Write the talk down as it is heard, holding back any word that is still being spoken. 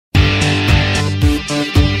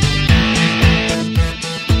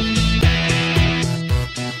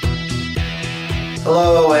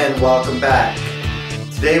Hello and welcome back.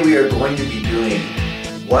 Today we are going to be doing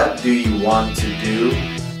What Do You Want to Do?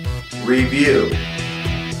 Review.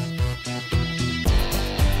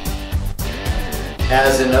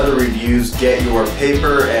 As in other reviews, get your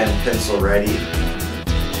paper and pencil ready.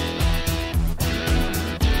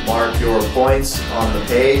 Mark your points on the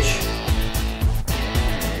page.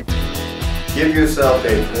 Give yourself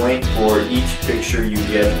a point for each picture you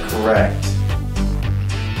get correct.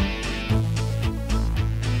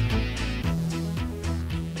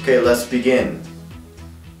 Okay, let's begin.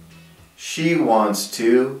 She wants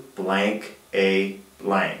to blank a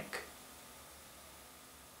blank.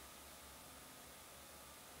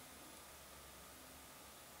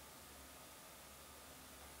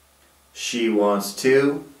 She wants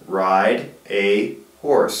to ride a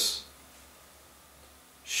horse.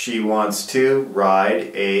 She wants to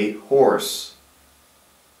ride a horse.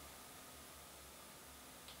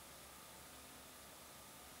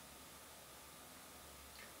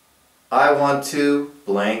 I want to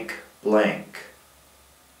blank blank.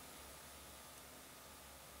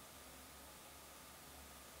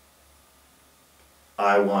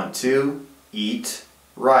 I want to eat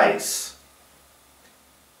rice.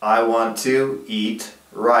 I want to eat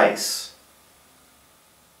rice.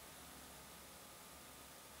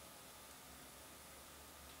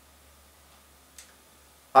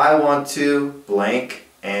 I want to blank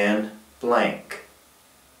and blank.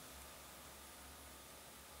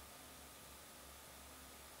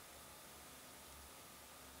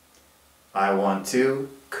 I want to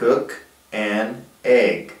cook an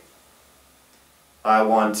egg. I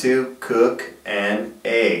want to cook an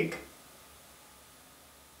egg.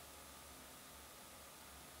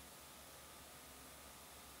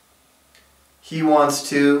 He wants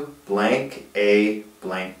to blank a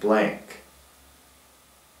blank blank.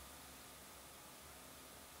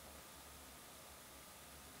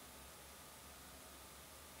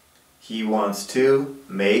 He wants to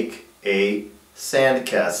make a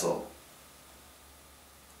sandcastle.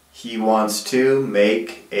 He wants to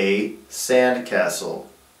make a sandcastle.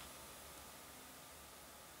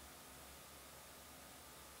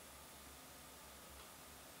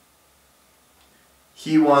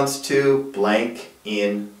 He wants to blank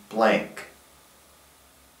in blank.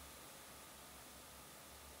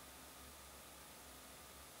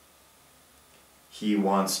 He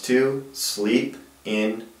wants to sleep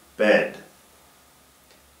in bed.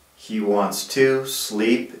 He wants to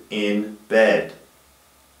sleep in bed.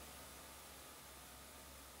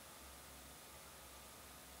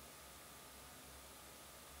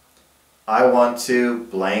 I want to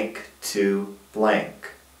blank to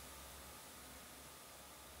blank.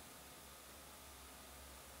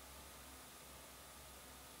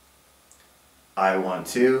 I want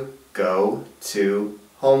to go to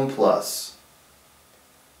Home Plus.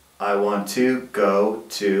 I want to go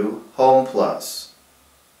to Home Plus.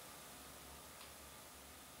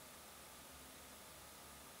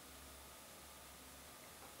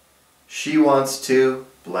 She wants to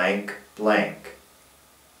blank blank.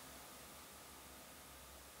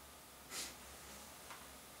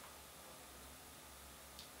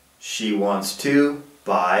 She wants to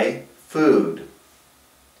buy food.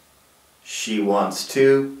 She wants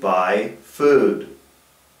to buy food.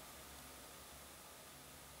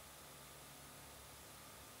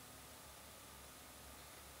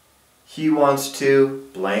 He wants to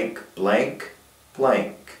blank blank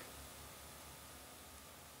blank.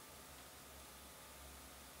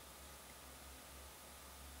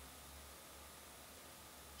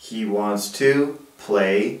 He wants to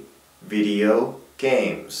play video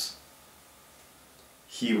games.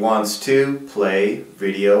 He wants to play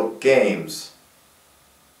video games.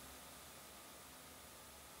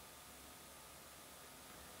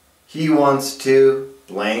 He wants to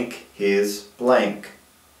blank his blank.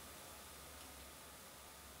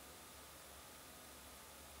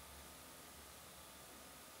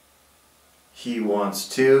 He wants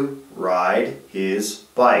to ride his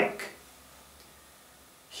bike.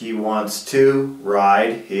 He wants to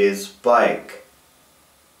ride his bike.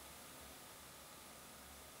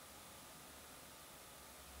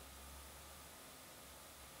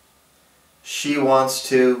 She wants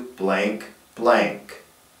to blank blank.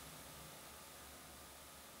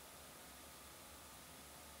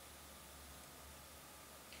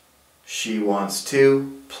 She wants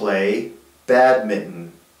to play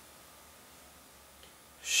badminton.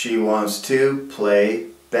 She wants to play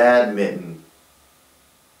badminton.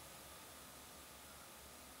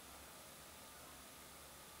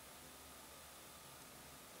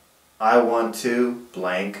 I want to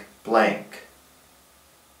blank blank.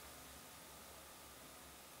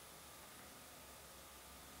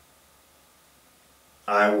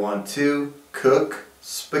 I want to cook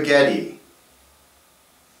spaghetti.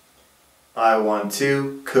 I want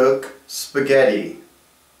to cook spaghetti.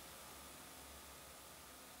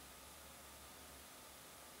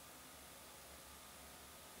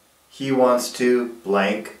 He wants to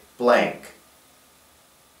blank blank.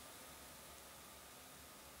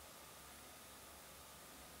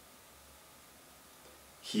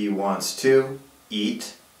 He wants to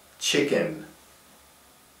eat chicken.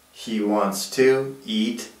 He wants to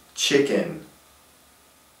eat chicken.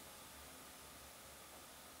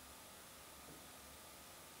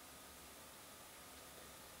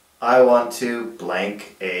 I want to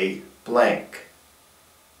blank a blank.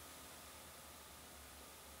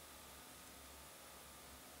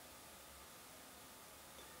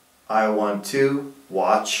 I want to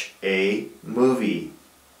watch a movie.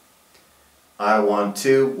 I want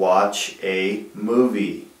to watch a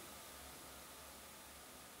movie.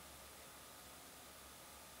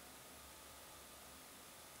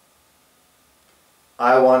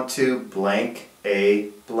 I want to blank a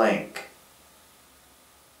blank.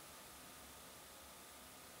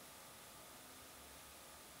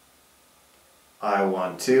 I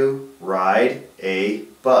want to ride a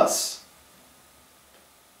bus.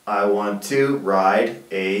 I want to ride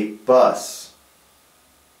a bus.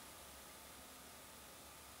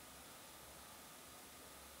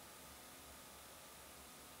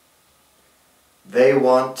 They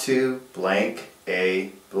want to blank a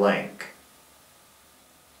blank.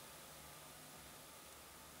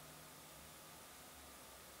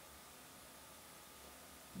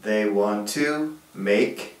 They want to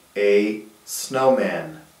make a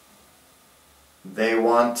snowman. They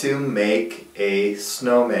want to make a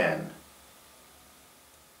snowman.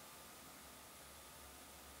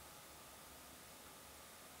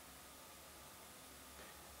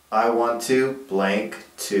 I want to blank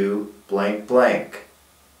to blank blank.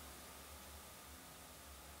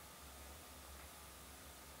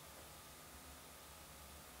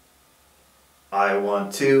 I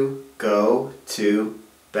want to go to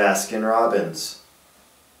Baskin-Robbins.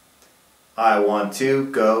 I want to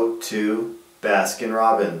go to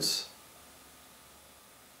Baskin-Robbins.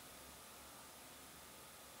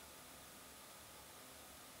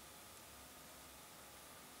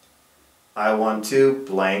 I want to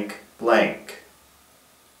blank blank.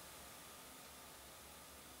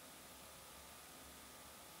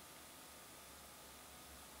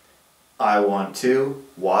 I want to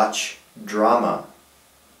watch drama.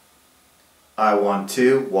 I want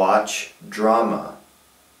to watch drama.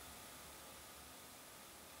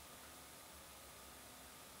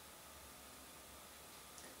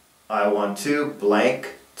 I want to blank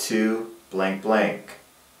to blank blank.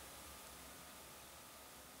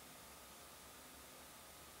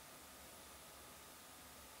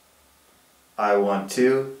 I want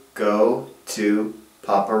to go to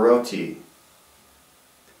Paparotti.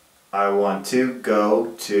 I want to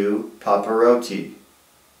go to Paparotti.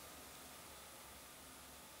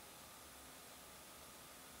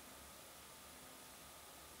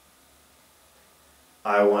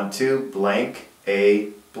 I want to blank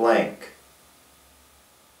a blank.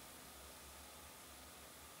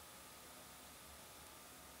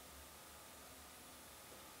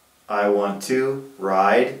 I want to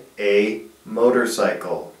ride a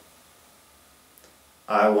motorcycle.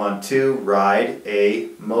 I want to ride a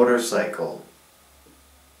motorcycle.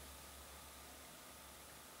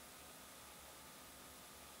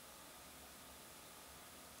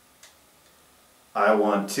 I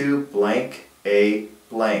want to blank a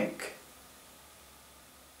blank.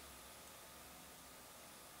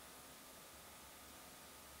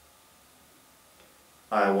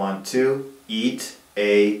 I want to eat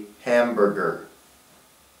a hamburger.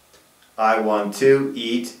 I want to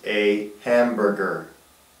eat a hamburger.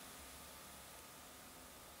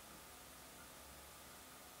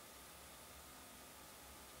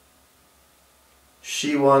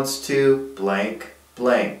 She wants to blank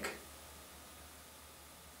blank.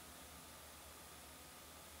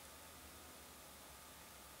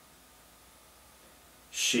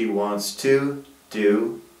 She wants to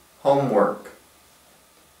do homework.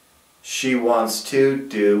 She wants to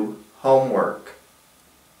do homework.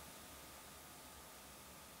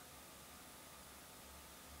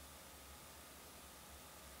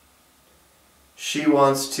 She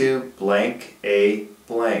wants to blank a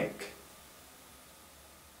blank.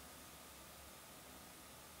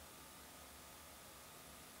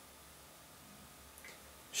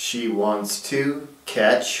 She wants to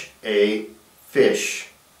catch a fish.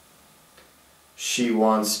 She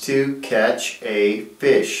wants to catch a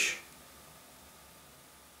fish.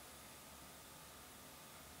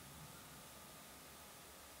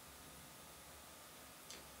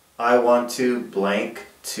 I want to blank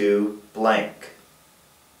to blank.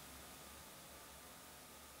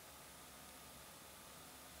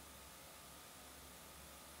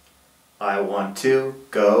 I want to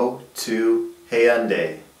go to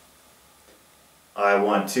Hyundai. I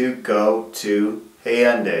want to go to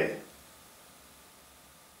Hyundai.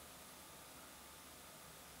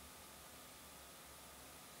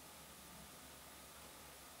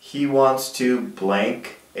 He wants to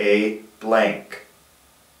blank a blank.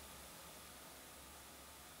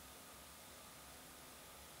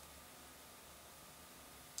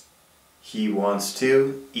 He wants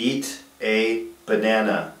to eat a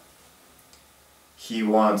banana. He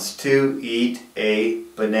wants to eat a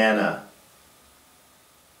banana.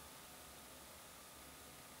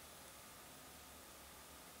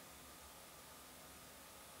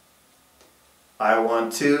 I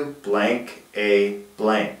want to blank a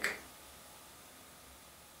blank.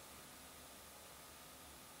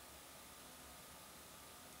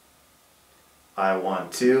 I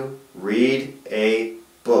want to read a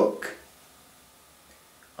book.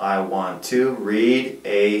 I want to read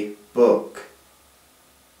a book.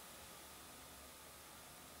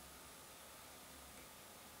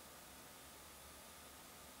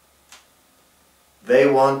 They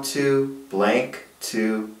want to blank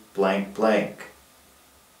to blank blank.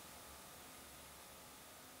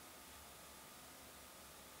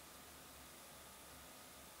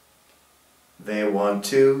 They want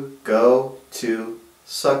to go to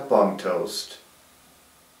Sukbong Toast.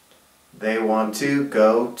 They want to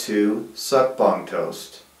go to Sukbong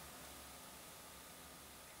Toast.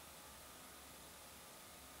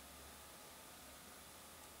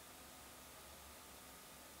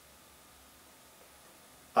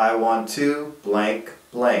 I want to blank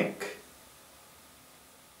blank.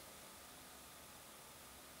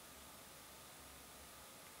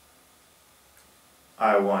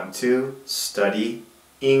 I want to study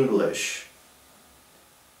English.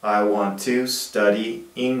 I want to study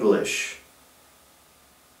English.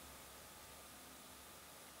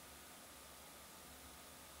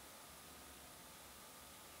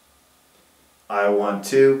 I want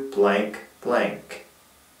to blank blank.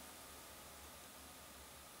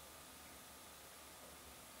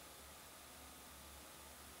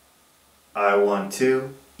 I want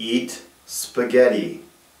to eat spaghetti.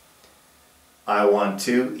 I want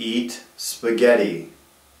to eat spaghetti.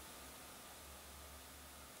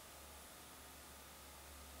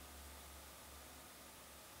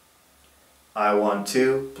 I want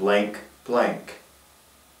to blank blank.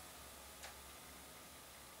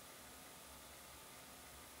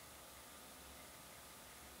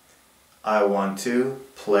 I want to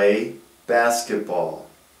play basketball.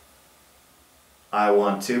 I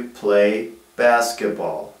want to play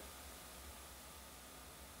basketball.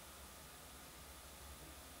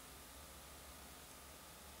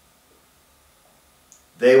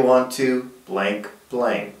 They want to blank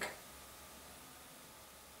blank.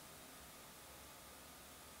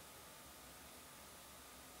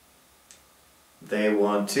 They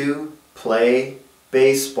want to play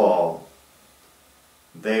baseball.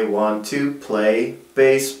 They want to play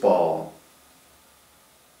baseball.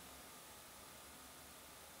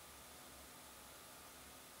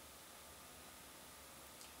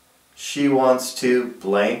 She wants to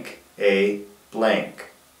blank a blank.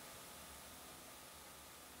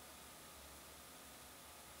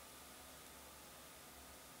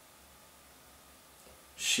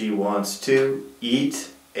 She wants to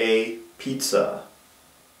eat a pizza.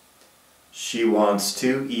 She wants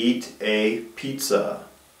to eat a pizza.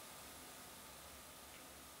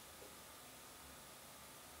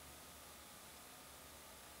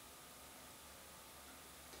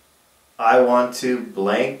 I want to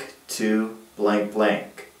blank to blank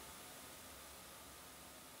blank.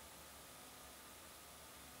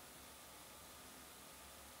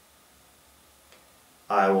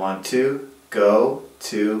 I want to go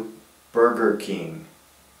to Burger King.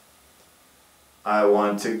 I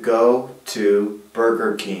want to go to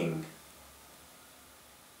Burger King.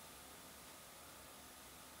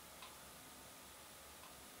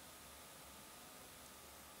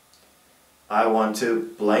 I want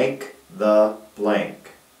to blank the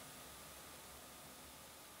blank.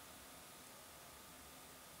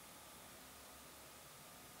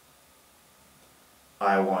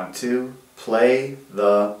 I want to play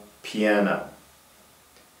the piano.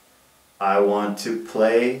 I want to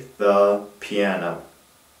play the piano.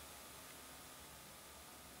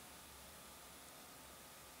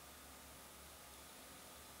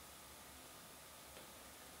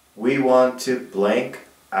 We want to blank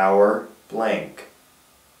our blank.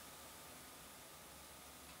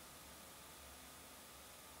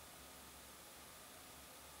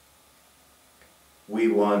 We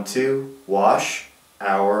want to wash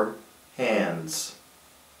our hands.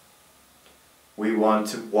 We want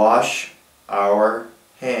to wash our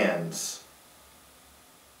hands.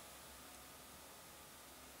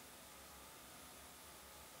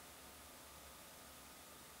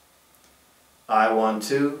 I want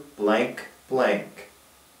to blank blank.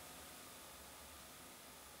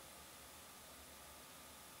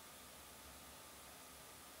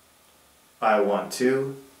 I want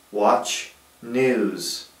to watch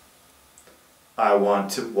news. I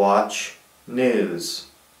want to watch news.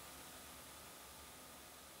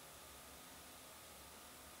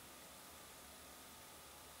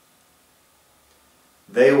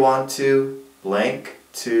 They want to blank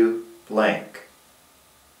to blank.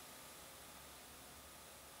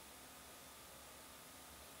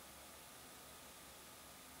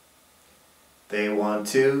 They want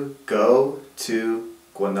to go to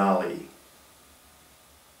Guanali.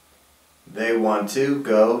 They want to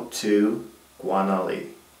go to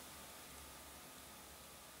Guanali.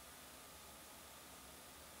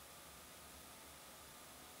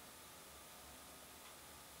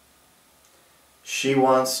 She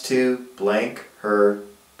wants to blank her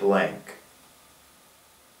blank.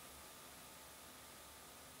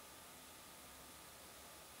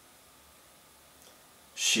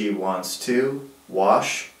 She wants to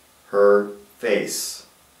wash her face.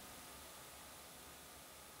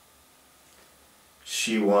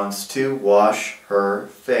 She wants to wash her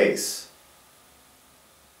face.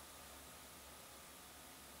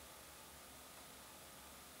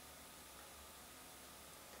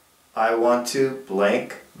 I want to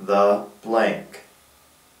blank the blank.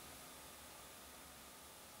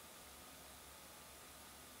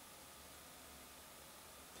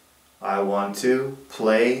 I want to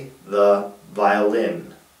play the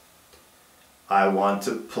violin. I want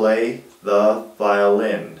to play the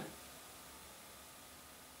violin.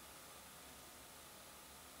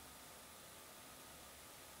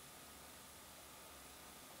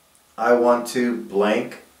 I want to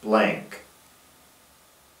blank blank.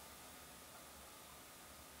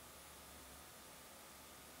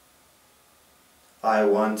 I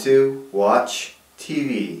want to watch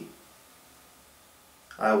TV.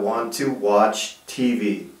 I want to watch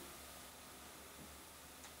TV.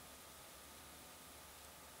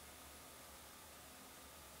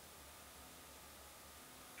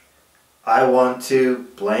 I want to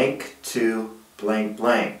blank to blank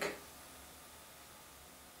blank.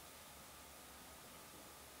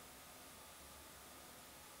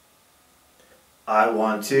 I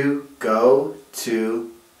want to go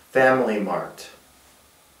to Family Mart.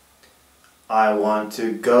 I want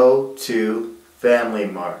to go to Family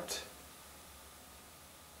Mart.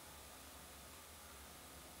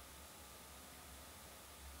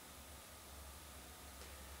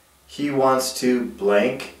 He wants to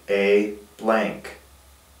blank a blank.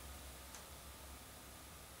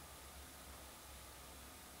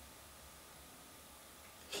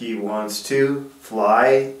 He wants to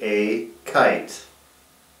fly a kite.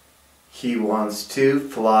 He wants to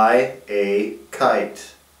fly a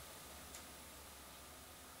kite.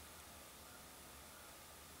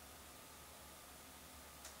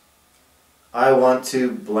 I want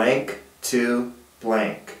to blank to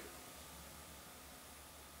blank.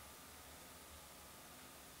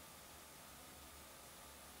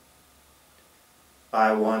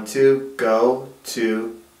 I want to go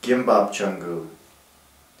to Gimbapchungu.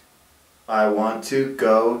 I want to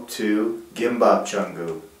go to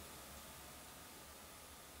Gimbapchungu.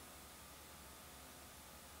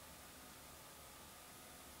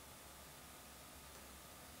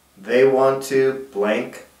 They want to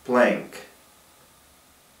blank blank.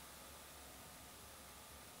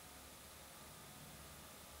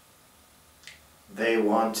 They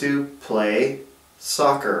want to play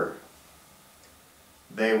soccer.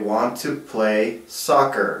 They want to play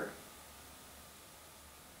soccer.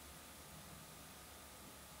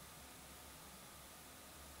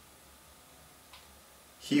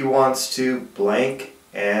 He wants to blank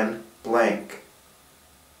and blank.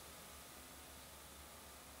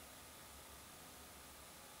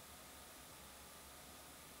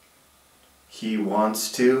 He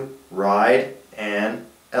wants to ride an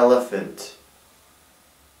elephant.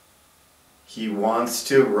 He wants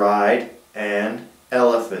to ride an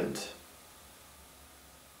elephant.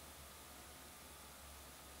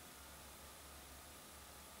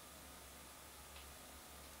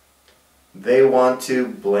 They want to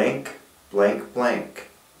blank blank blank.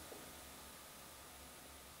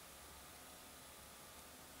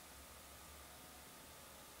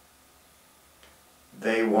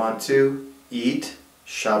 They want to eat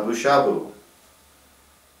shabu shabu.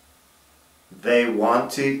 They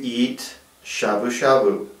want to eat shabu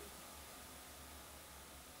shabu.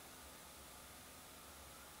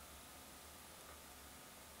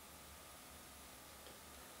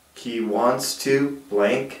 He wants to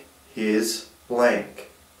blank his blank.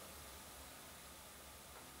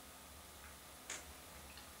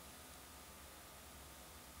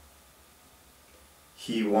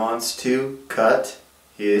 He wants to cut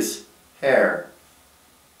his hair.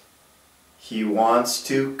 He wants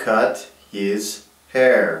to cut his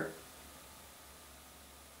hair.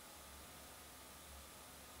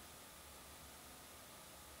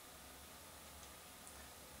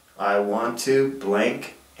 I want to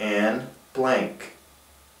blank and blank.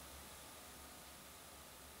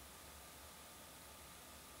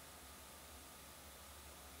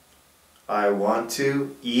 I want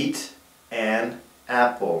to eat an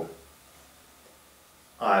apple.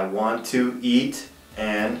 I want to eat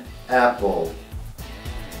an apple.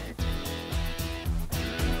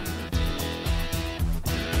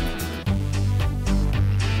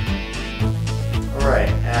 Alright,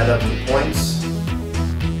 add up the points.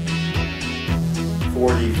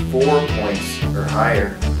 44 points or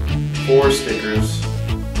higher. 4 stickers.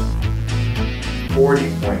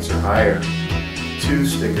 40 points or higher. 2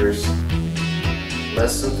 stickers.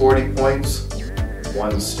 Less than 40 points,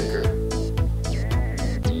 1 sticker.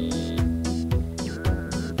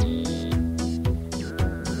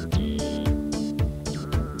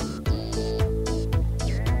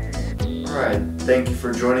 Alright, thank you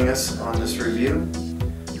for joining us on this review.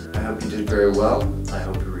 I hope you did very well. I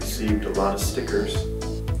hope you received a lot of stickers.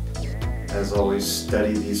 As always,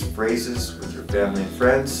 study these phrases with your family and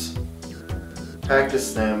friends.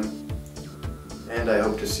 Practice them, and I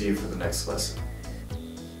hope to see you for the next lesson.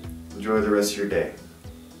 Enjoy the rest of your day.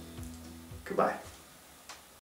 Goodbye.